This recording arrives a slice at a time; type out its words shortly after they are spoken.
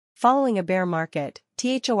Following a bear market,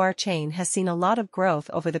 THORChain has seen a lot of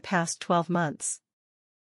growth over the past 12 months.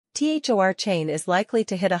 THORChain is likely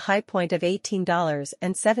to hit a high point of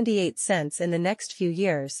 $18.78 in the next few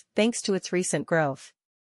years, thanks to its recent growth.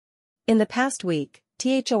 In the past week,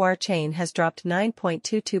 THORChain has dropped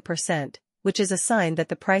 9.22%, which is a sign that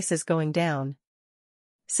the price is going down.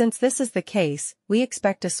 Since this is the case, we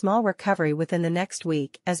expect a small recovery within the next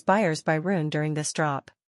week as buyers buy RUNE during this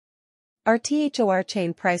drop. Our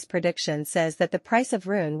THORChain price prediction says that the price of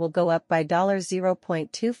RUNE will go up by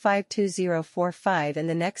 $0.252045 in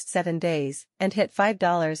the next 7 days and hit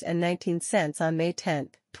 $5.19 on May 10,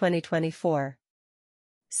 2024.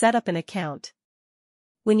 Set up an account.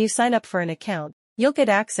 When you sign up for an account, you'll get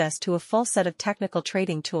access to a full set of technical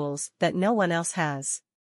trading tools that no one else has.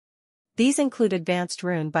 These include advanced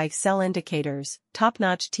RUNE buy-sell indicators,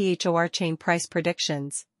 top-notch THORChain price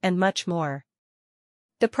predictions, and much more.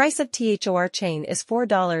 The price of THORChain is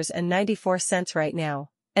 $4.94 right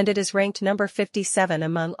now, and it is ranked number 57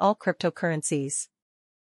 among all cryptocurrencies.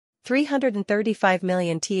 335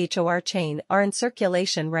 million THORChain are in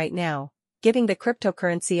circulation right now, giving the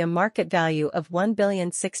cryptocurrency a market value of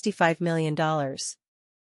 $1,065 million. The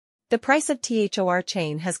price of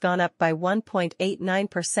THORChain has gone up by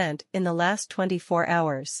 1.89% in the last 24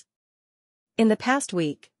 hours. In the past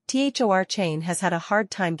week, THORChain has had a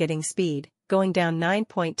hard time getting speed, going down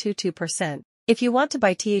 9.22%. If you want to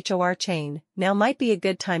buy THORChain, now might be a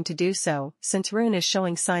good time to do so, since RUNE is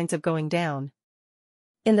showing signs of going down.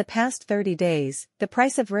 In the past 30 days, the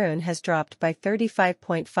price of RUNE has dropped by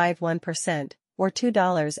 35.51%, or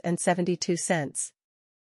 $2.72.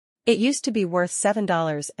 It used to be worth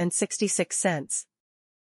 $7.66.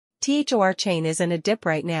 THORChain is in a dip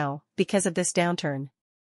right now, because of this downturn.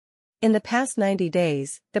 In the past 90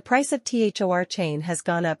 days, the price of THORChain has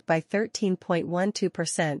gone up by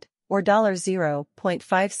 13.12%, or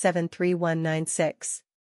 $0.573196.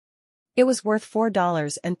 It was worth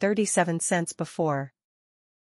 $4.37 before.